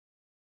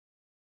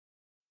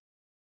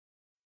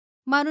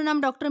મારું નામ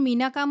ડૉક્ટર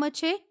મીના કામત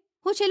છે.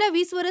 હું છેલ્લા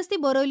 20 વર્ષથી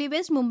બોરવલી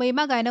વેસ્ટ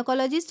મુંબઈમાં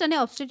ગાયનોકોલોજિસ્ટ અને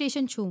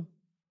ઓબ્સ્ટેટ્રિશિયન છું.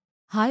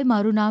 હાય,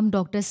 મારું નામ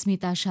ડૉક્ટર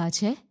સ્મિતા શાહ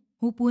છે.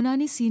 હું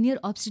પૂનાની સિનિયર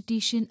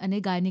ઓબ્સ્ટેટ્રિશિયન અને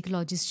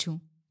ગાયનેકોલોજિસ્ટ છું.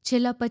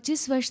 છેલ્લા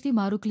 25 વર્ષથી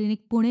મારું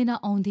ક્લિનિક પુણેના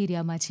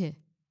ઔંધેરિયામાં છે.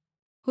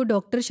 હું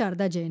ડૉક્ટર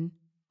શારદા જૈન.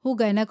 હું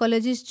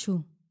ગાયનોકોલોજિસ્ટ છું.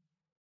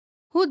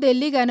 હું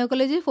દિલ્હી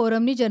ગાયનોકોલોજી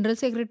ફોરમની જનરલ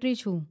સેક્રેટરી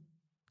છું.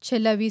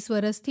 છેલ્લા 20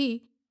 વર્ષથી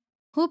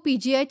હું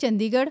પીજીઆઈ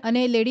ચંદીગઢ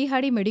અને લેડી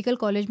હાર્ડી મેડિકલ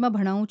કોલેજમાં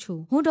ભણાવું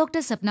છું. હું ડૉક્ટર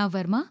સપના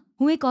વર્મા.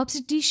 હું એક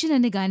ઓબ્સ્ટેટ્રિશિયન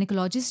અને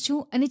ગાયનેકોલોજિસ્ટ છું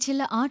અને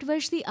છેલ્લા 8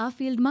 વર્ષથી આ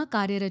ફિલ્ડમાં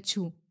કાર્યરત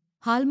છું.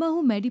 હાલમાં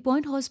હું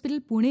મેડીપોઇન્ટ હોસ્પિટલ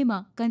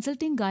પુણેમાં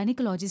કન્સલ્ટિંગ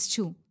ગાયનેકોલોજિસ્ટ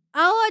છું.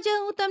 આવો આજે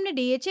હું તમને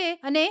DHA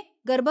અને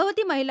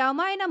ગર્ભવતી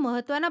મહિલાઓમાં એના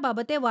મહત્વના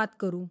બાબતે વાત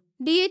કરું.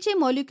 DHA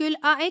મોલિક્યુલ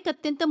આ એક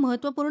અત્યંત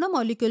મહત્વપૂર્ણ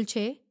મોલિક્યુલ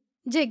છે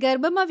જે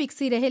ગર્ભમાં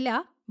વિકસી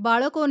રહેલા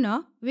બાળકોના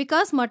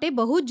વિકાસ માટે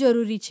બહુ જ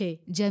જરૂરી છે.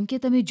 જેમ કે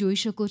તમે જોઈ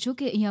શકો છો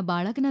કે અહીંયા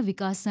બાળકના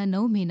વિકાસના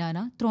 9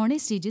 મહિનાના 3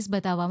 સ્ટેજીસ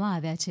બતાવવામાં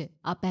આવ્યા છે.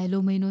 આ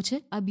પહેલો મહિનો છે,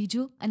 આ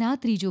બીજો અને આ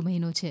ત્રીજો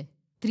મહિનો છે.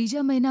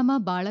 ત્રીજા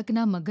મહિનામાં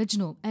બાળકના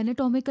મગજનો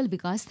એનાટોમિકલ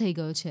વિકાસ થઈ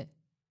ગયો છે.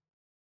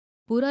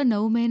 પૂરા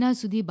 9 મહિના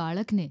સુધી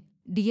બાળકને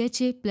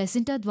DHA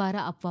પ્લેસેન્ટા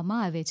દ્વારા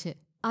આપવામાં આવે છે.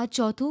 આ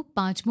ચોથું,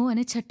 પાંચમું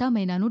અને છઠ્ઠા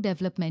મહિનાનું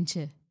ડેવલપમેન્ટ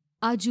છે.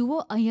 આ જુઓ,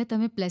 અહીંયા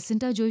તમે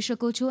પ્લેસેન્ટા જોઈ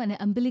શકો છો અને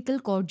અમ્બિલિકલ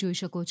કોર્ડ જોઈ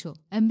શકો છો.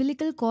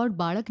 અમ્બિલિકલ કોર્ડ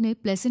બાળકને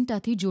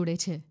પ્લેસેન્ટાથી જોડે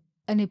છે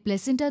અને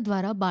પ્લેસેન્ટા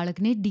દ્વારા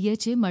બાળકને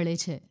DHA મળે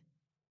છે.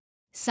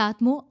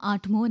 7મો,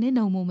 8મો અને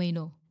 9મો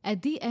મહિનો.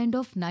 At the end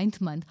of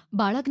 9th month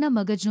બાળકના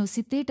મગજનો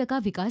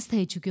 70% વિકાસ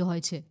થઈ ચૂક્યો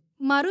હોય છે.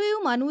 મારું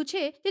એવું માનવું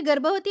છે કે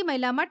ગર્ભવતી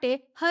મહિલા માટે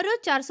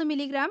હરરોજ 400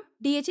 મિલીગ્રામ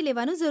DHA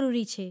લેવાનું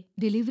જરૂરી છે.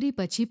 ડિલિવરી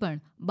પછી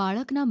પણ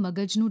બાળકના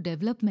મગજનું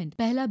ડેવલપમેન્ટ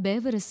પહેલા 2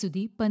 વર્ષ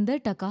સુધી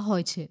 15%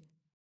 હોય છે.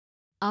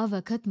 આ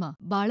વખતમાં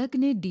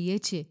બાળકને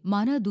DHA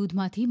માના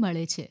દૂધમાંથી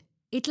મળે છે.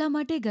 એટલા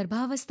માટે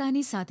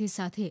ગર્ભાવસ્થાની સાથે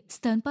સાથે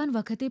સ્તનપાન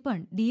વખતે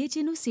પણ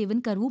DHAનું સેવન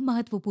કરવું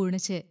મહત્વપૂર્ણ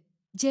છે,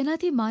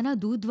 જેનાથી માના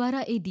દૂધ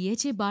દ્વારા એ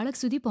DHA બાળક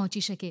સુધી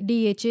પહોંચી શકે.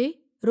 DHA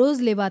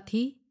રોજ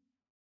લેવાથી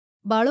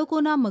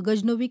બાળકોના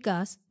મગજનો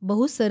વિકાસ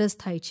બહુ સરસ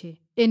થાય છે.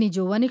 એની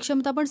જોવાની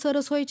ક્ષમતા પણ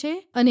સરસ હોય છે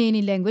અને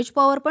એની લેંગ્વેજ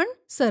પાવર પણ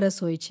સરસ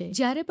હોય છે.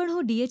 જ્યારે પણ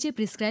હું DHA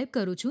પ્રિસ્ક્રાઇબ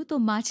કરું છું તો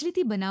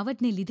માછલીથી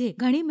બનાવટને લીધે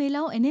ઘણી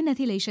મહિલાઓ એને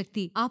નથી લઈ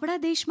શકતી. આપણા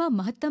દેશમાં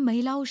મહત્તમ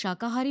મહિલાઓ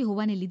શાકાહારી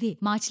હોવાને લીધે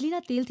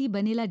માછલીના તેલથી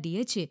બનેલા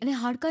DHA અને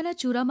હાડકાના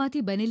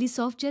ચૂરામાંથી બનેલી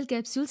સોફ્ટ જેલ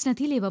કેપ્સ્યુલ્સ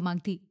નથી લેવા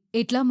માંગતી.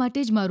 એટલા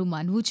માટે જ મારું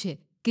માનવું છે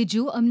કે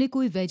જો અમને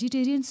કોઈ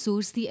વેજીટેરિયન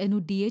સોર્સથી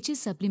એનું DHA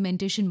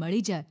સપ્લિમેન્ટેશન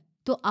મળી જાય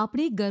તો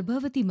આપણી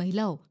ગર્ભવતી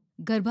મહિલાઓ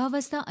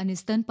ગર્ભાવસ્થા અને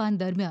સ્તનપાન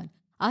દરમિયાન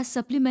આ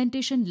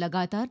સપ્લિમેન્ટેશન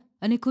લગાતાર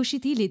અને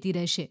ખુશીથી લેતી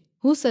રહેશે.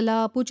 હું સલાહ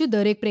આપું છું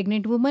દરેક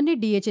પ્રેગ્નેન્ટ વુમનને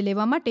DHA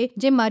લેવા માટે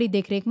જે મારી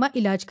દેખરેખમાં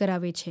ઇલાજ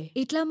કરાવે છે.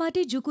 એટલા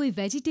માટે જો કોઈ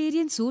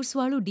વેજીટેરિયન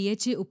સોર્સવાળું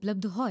DHA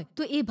ઉપલબ્ધ હોય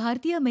તો એ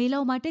ભારતીય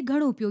મહિલાઓ માટે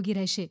ઘણું ઉપયોગી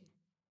રહેશે.